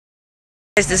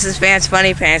Guys, this is Vance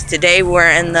Funny Pants. Today we're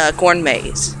in the corn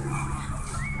maze.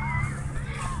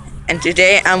 And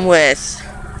today I'm with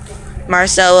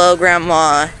Marcelo,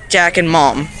 Grandma, Jack, and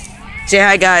Mom. Say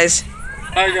hi, guys.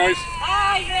 Hi, guys.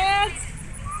 Hi,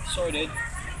 Vance. Sorted.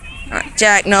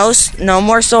 Jack, no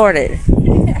more sorted.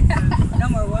 No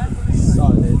more what?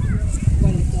 Sorted.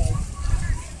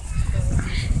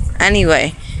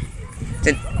 Anyway,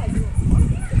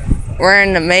 we're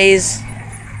in the maze.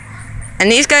 And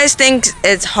these guys think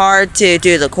it's hard to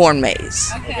do the corn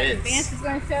maze. Okay, Vance is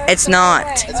going to show us It's the not.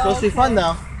 way. It's supposed to be fun,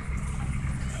 though.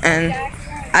 And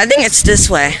I think it's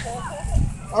this way.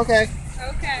 Okay.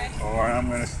 Okay. Alright, I'm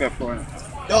gonna step on it.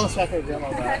 Don't step on Jim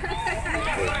on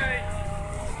that.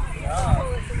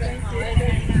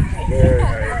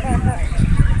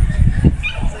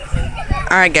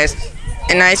 Alright, guys.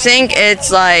 And I think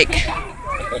it's like,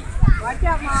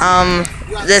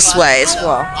 this way as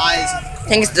well. Eyes.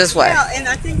 I think it's this way. Well, and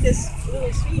I think this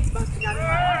little sweet's must have got it.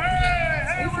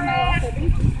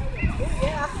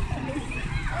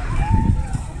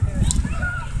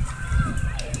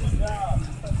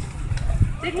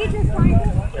 Did he just find it?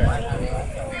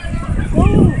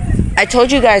 I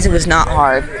told you guys it was not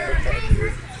hard.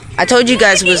 I told you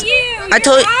guys it was. I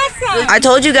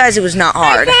told you guys it was not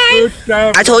hard. Good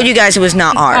job. I told you guys it was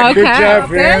not hard. Good job,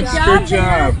 Vance. Good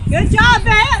job. Good job,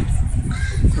 Vance.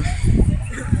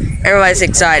 Everybody's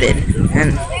excited,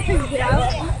 and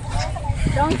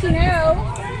Don't you know?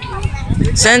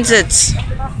 since Good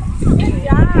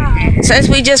job.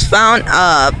 we just found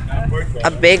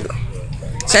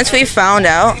since we found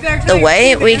out the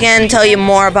way, we can tell you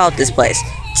more about this place.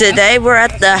 Today we're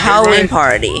at the Halloween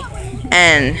party,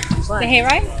 and The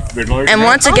hayride? Good luck.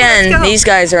 once again these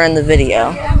guys are in the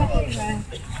video.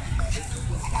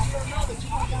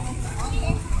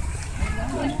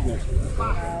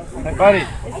 Hey, buddy.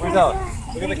 Where's Ella?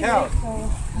 Look at the cow.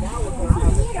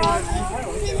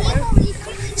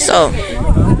 So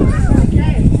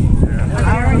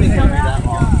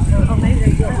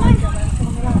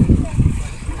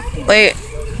wait,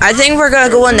 I think we're gonna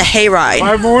go on the hayride.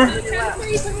 5 more?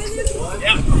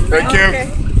 Thank you.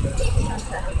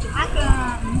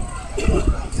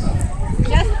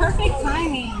 That's perfect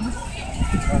timing.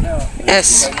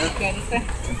 Yes. Okay,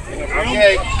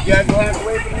 you guys will have to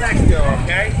wait for the next go,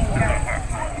 okay?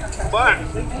 But,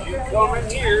 you come in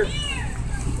here, and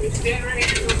stand right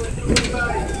here.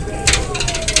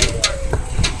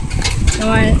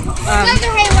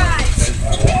 I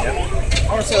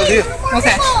want to see what you do.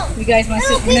 Okay. You guys want to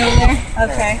sit in the middle there?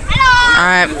 Okay.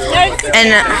 Alright. And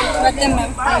Let them know.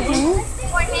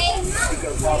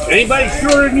 Anybody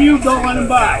shorter than you, don't let them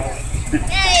by.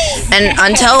 and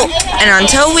until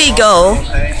we go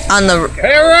on the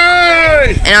Hey,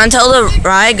 right! and until the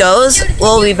ride goes,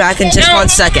 we'll be back in just 1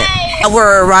 second.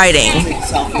 We're riding.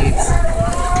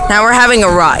 Now we're having a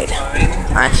ride.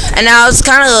 Alright. And now it's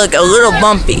kind of like a little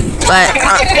bumpy, but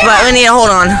we need to hold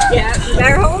on. Yeah, you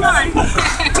better hold on.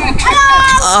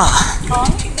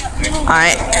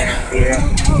 Alright.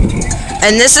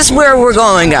 And this is where we're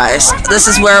going, guys. This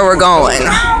is where we're going.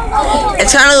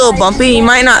 It's kind of a little bumpy. You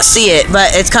might not see it,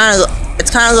 but it's kind of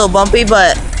a little bumpy.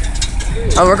 But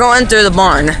we're going through the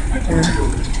barn.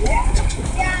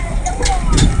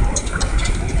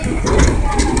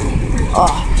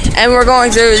 And we're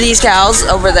going through these cows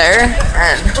over there.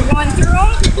 And We're going through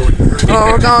them?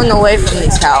 well, we're going away from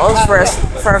these cows for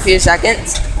a few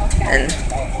seconds. And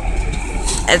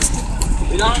it's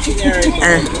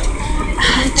and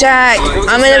Jack,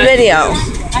 I'm in a video.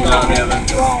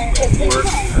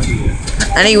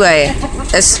 Anyway,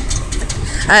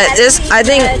 I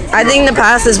think the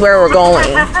path is where we're going.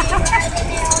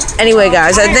 Anyway,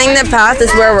 guys, I think the path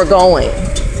is where we're going.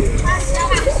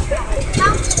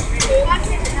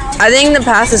 I think the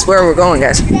path is where we're going,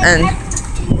 guys. And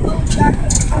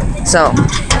so,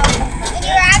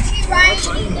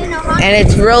 and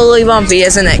it's really bumpy,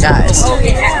 isn't it, guys?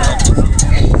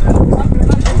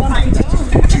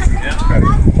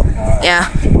 Yeah.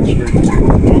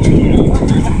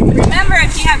 Remember,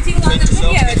 if you have too long a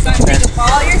video, it's going to take up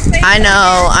all your space. I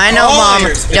know, Mom.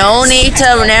 Don't need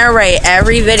to narrate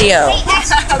every video.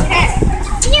 Okay.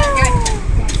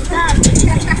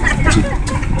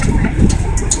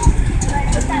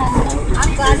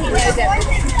 I'm glad he knows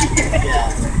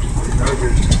everything.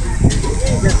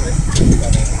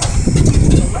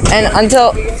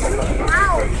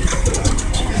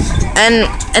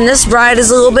 And this ride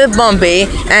is a little bit bumpy,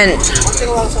 and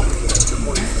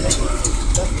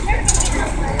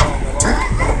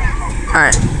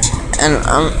alright, and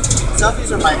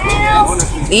Selfies are my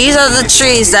favorite. these are the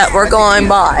trees that we're going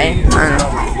by.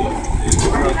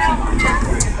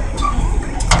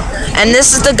 And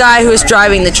this is the guy who's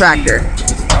driving the tractor.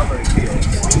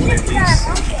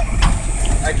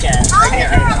 I can't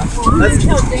right now. Let's too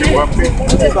bumpy.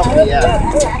 Yeah.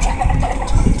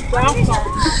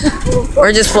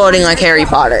 We're just floating like Harry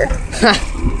Potter.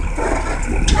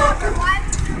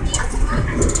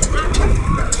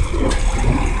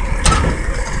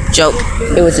 Joke.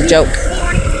 It was a joke.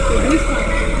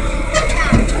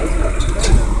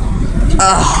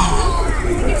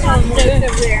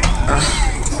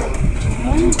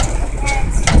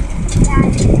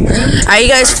 Are you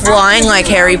guys flying like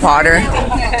Harry Potter?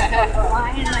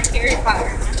 Flying like Harry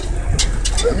Potter.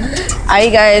 Are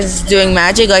you guys doing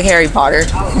magic like Harry Potter?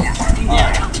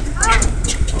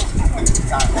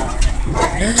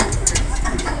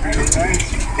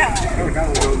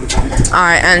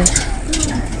 Alright, and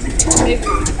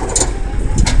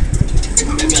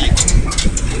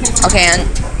okay, and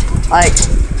like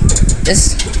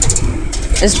this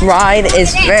ride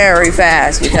is very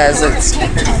fast because it's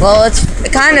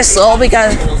kind of slow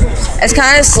because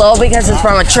it's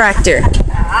from a tractor. And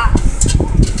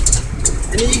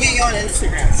then you get you on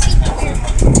Instagram.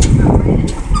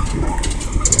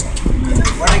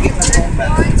 When I get my phone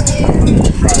back.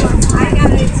 I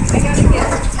gotta get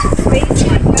space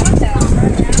on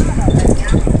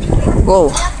Whoa.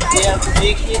 Yeah,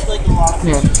 big kids like a lot of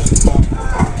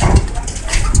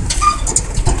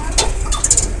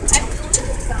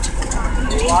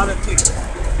a lot of people.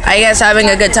 Are you guys having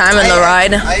a good time in the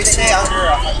ride? I say under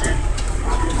 100.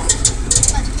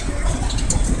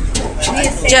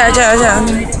 Yeah.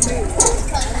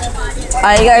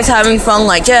 Are you guys having fun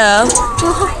like Jeff?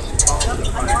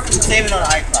 Save it on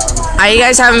iCloud. Are you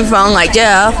guys having fun like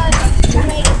Jeff? I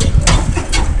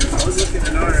was looking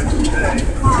at ours today.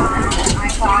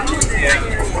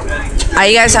 Are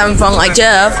you guys having fun like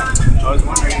Jeff? I was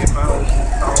wondering if I was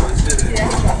always did it.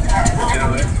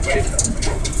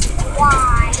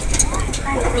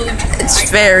 It's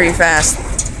very fast.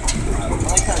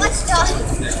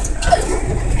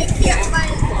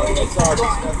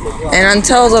 And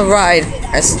until the ride,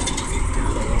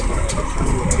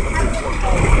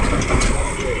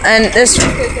 and this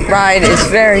ride is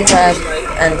very fast,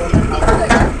 and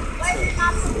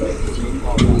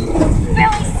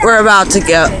we're about to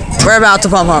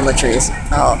bump on the trees.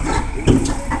 Oh.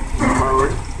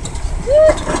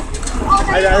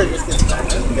 I'd rather just get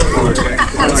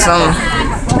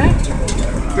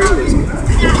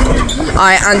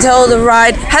Alright, until the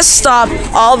ride has stopped,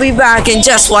 I'll be back in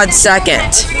just 1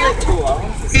 second.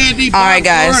 Candy, All right,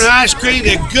 guys. popcorn, ice cream,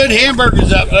 the good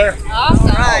hamburgers up there.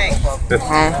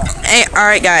 Hey,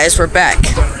 alright guys, we're back.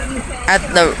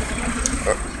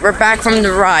 We're back from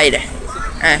the ride.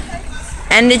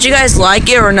 And did you guys like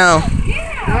it or no? Nice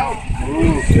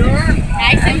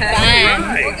and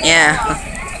fun. Yeah.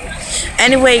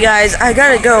 Anyway guys, I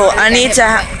gotta go. I need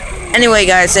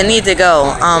to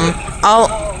go.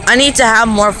 I need to have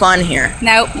more fun here.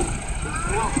 Nope.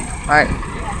 Alright.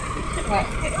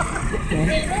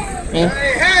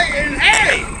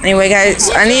 Hey! Anyway guys,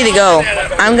 I need to go.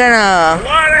 I'm gonna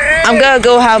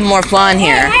go have more fun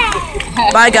here.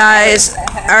 Bye guys.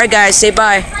 Alright guys, say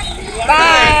bye.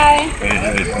 Bye.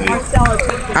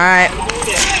 Alright.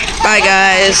 Bye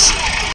guys.